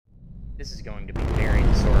This is going to be very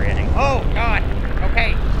disorienting. Oh, God!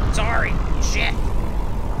 Okay, sorry. Shit.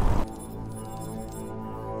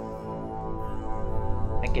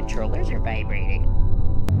 My controllers are vibrating.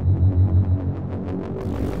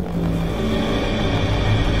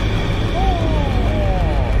 Oh!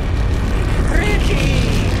 Pretty!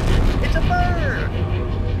 It's a bird!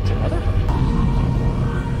 It's another bird.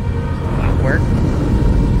 Awkward.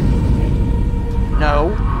 No.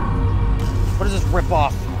 What is this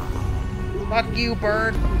rip-off? Fuck you,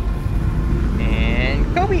 bird. And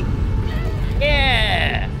Kobe.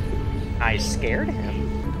 Yeah. I scared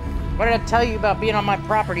him. What did I tell you about being on my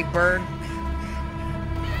property, bird?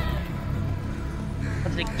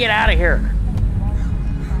 Get out of here.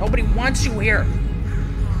 Nobody wants you here.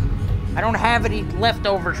 I don't have any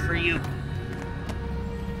leftovers for you.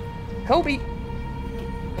 Kobe.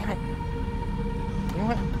 Damn it. You know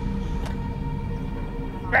what?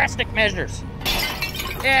 Drastic measures.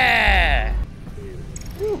 Yeah.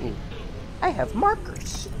 Ooh, I have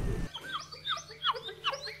markers.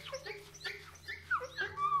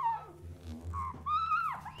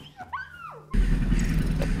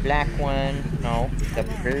 The black one. No. The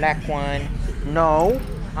black one. No.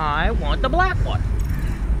 I want the black one.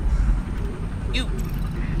 You.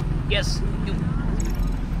 Yes, you.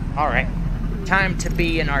 Alright. Time to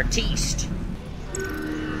be an artiste.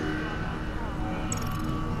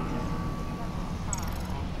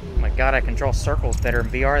 Oh my god, I control circles better in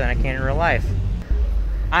VR than I can in real life.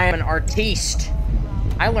 I am an artiste.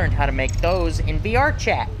 I learned how to make those in VR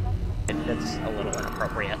chat. That's a little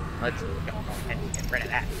inappropriate. Let's go ahead and get rid of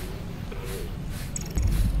that.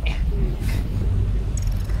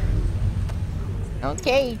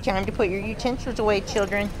 Okay, time to put your utensils away,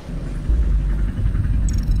 children.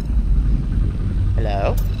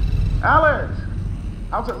 Hello? Alex!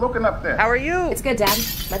 How's it looking up there? How are you? It's good, Dad.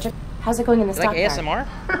 How's it going in the stock like ASMR?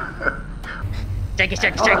 Shake,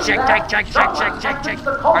 shake, shake, shake, shake, shake, shake, shake, shake, shake.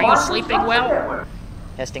 Are you sleeping well?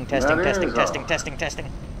 Testing, testing, testing, testing, testing,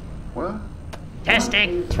 testing. What?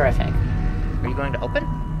 Testing! Terrific. Are you going to open?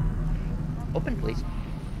 Open, please.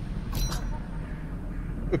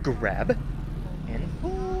 Grab. And...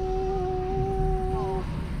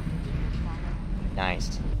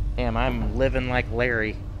 Nice. Damn, I'm living like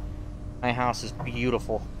Larry. My house is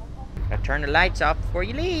beautiful. Gotta turn the lights off before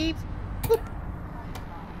you leave. Whoop.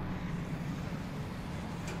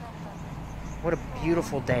 What a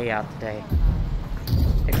beautiful day out today.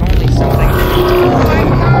 If only something... Oh my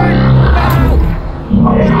god!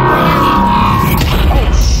 No! Oh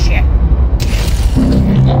shit!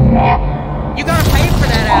 You gotta pay for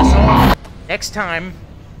that, asshole! Next time,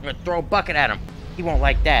 I'm gonna throw a bucket at him. He won't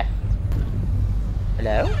like that.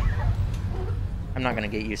 Hello? I'm not gonna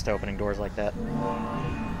get used to opening doors like that.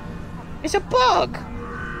 It's a bug!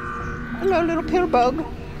 Hello, little pill bug.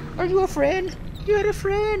 Are you a friend? You had a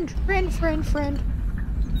friend. Friend.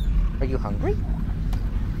 Are you hungry?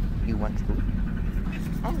 You want food?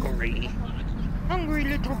 Hungry. Hungry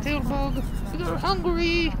little pill bug. You're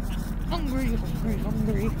hungry. Hungry.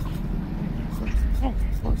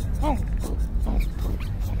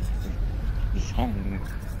 He's hungry.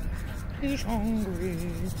 He's hungry.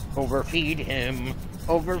 Overfeed him.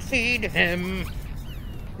 Overfeed him.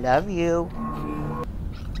 Love you.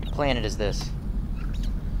 What planet is this?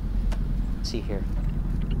 Let's see here.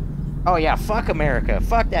 Oh yeah, fuck America.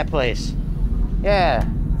 Fuck that place. Yeah.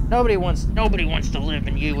 Nobody wants to live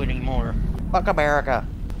in you anymore. Fuck America.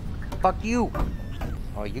 Fuck you.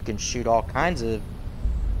 Oh, you can shoot all kinds of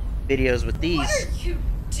videos with these. What are you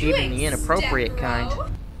doing, even the inappropriate Stepbro? kind.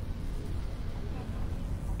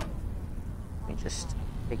 Let me just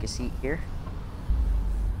take a seat here.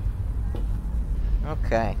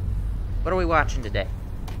 Okay. What are we watching today?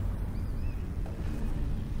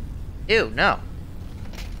 Ew, no.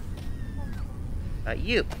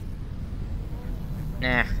 You.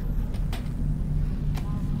 Nah.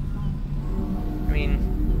 I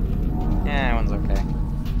mean, that one's okay.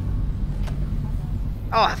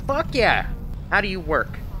 Oh, fuck yeah! How do you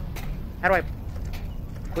work? How do I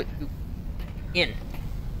put you in?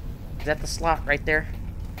 Is that the slot right there?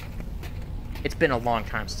 It's been a long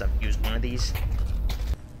time since I've used one of these.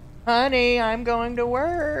 Honey, I'm going to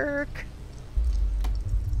work.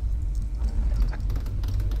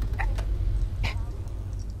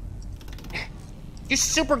 You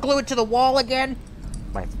super glue it to the wall again?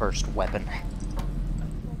 My first weapon.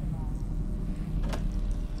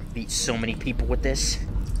 I've beat so many people with this.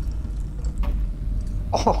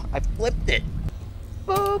 Oh, I flipped it.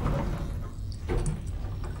 Boop.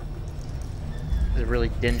 This is really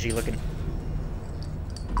dingy looking.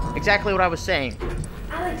 Exactly what I was saying.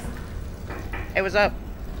 Alex. Hey, what's up,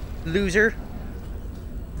 loser?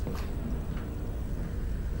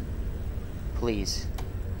 Please.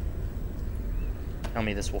 Tell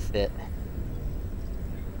me this will fit.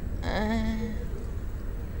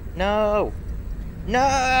 No!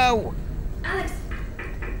 No! Alex!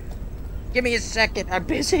 Give me a second. I'm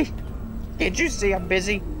busy. Can't you see I'm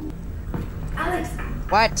busy? Alex!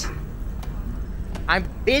 What? I'm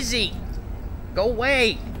busy. Go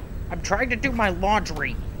away. I'm trying to do my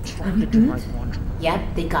laundry. Yep,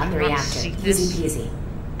 they got the reactor. Easy peasy.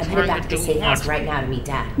 I'm headed back to the safe house right now to meet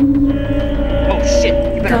Dad. Oh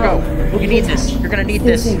shit, you better go. You need this. You're gonna need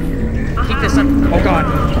this. Keep this on. Oh god.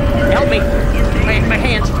 Help me. My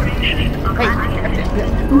hands. Hey.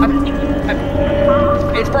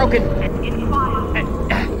 It's broken.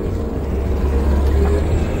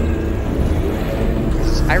 Is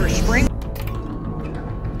this Irish Spring?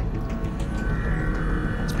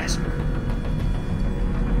 Let's pass him.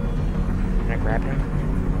 Can I grab him?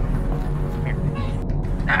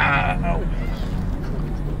 No.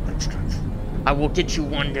 I will get you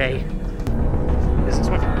one day. This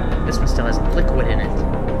one still has liquid in it.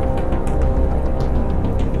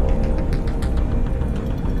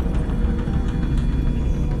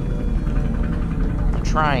 I'm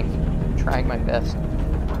trying my best.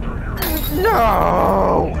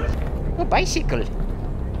 No! A bicycle.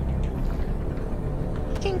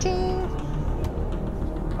 Ching ching.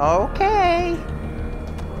 Okay.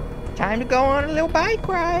 Time to go on a little bike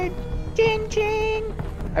ride. Ching ching.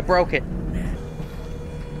 I broke it.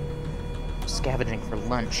 Scavenging for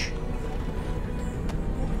lunch.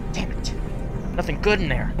 Damn it. Nothing good in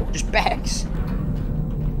there. Just bags.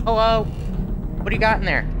 Hello? What do you got in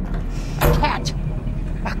there? A cat.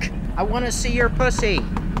 Fuck. I want to see your pussy.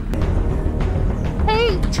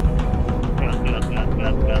 Hate.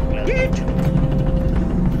 Yeet.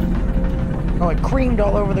 Oh, it creamed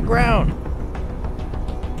all over the ground.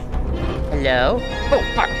 Hello? Oh,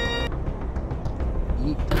 fuck.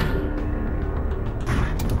 Yeet.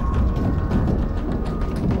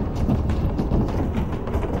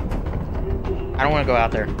 I don't want to go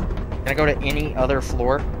out there. Can I go to any other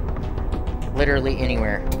floor? Literally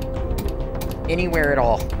anywhere. Anywhere at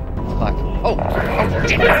all. Fuck. Oh! Oh!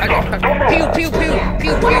 Shit. Pew! Pew! Pew!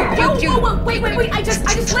 Pew! Pew! Pew! Pew! Whoa! Wait! I just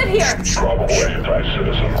live here.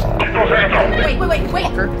 Wait!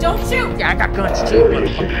 Fucker. Don't shoot. Yeah, I got guns too.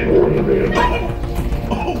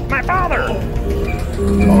 My father!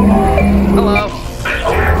 Hello.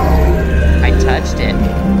 I touched it.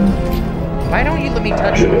 Why don't you let me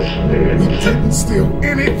touch it? You didn't steal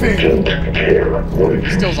anything. He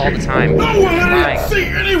steals all the time. No one let me see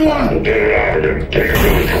anyone.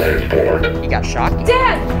 He got shot.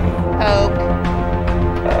 Dad! Hope.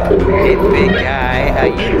 Hey, big guy. How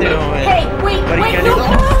you doing? Hey, wait! What are you No!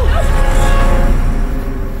 gonna do?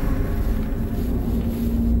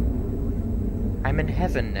 I'm in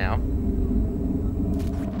heaven now.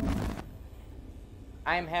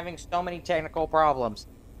 I am having so many technical problems.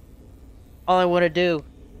 All I want to do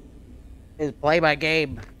is play my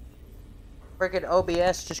game. Frickin'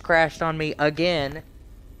 OBS just crashed on me again.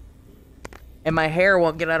 And my hair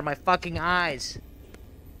won't get out of my fucking eyes.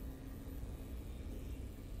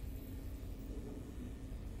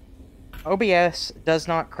 OBS does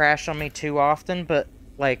not crash on me too often, but,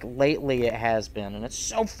 like, lately it has been. And it's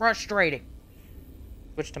so frustrating.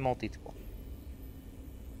 Switch to multi-tool.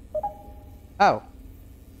 Oh.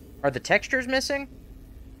 Are the textures missing?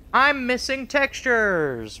 I'm missing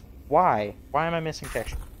textures! Why? Why am I missing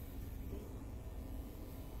textures?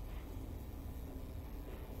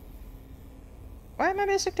 Why am I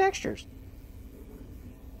missing textures?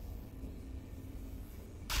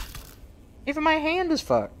 Even my hand is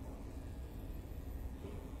fucked.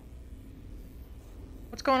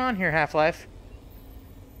 What's going on here, Half-Life?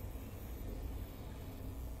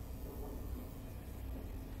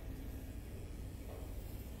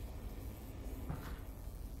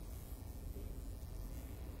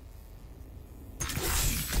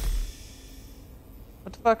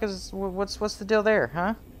 What the fuck is... What's the deal there,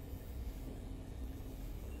 huh?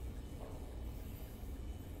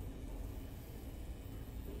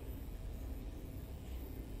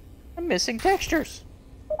 I'm missing textures.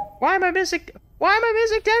 Why am I missing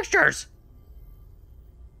textures?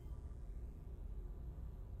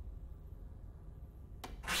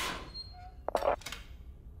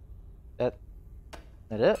 That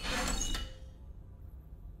it?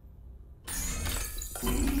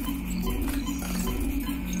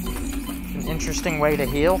 An interesting way to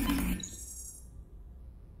heal. Too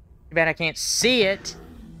bad I can't see it,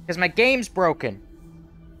 because my game's broken.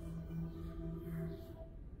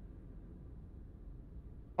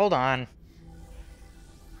 Hold on.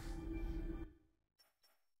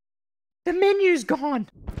 The menu's gone.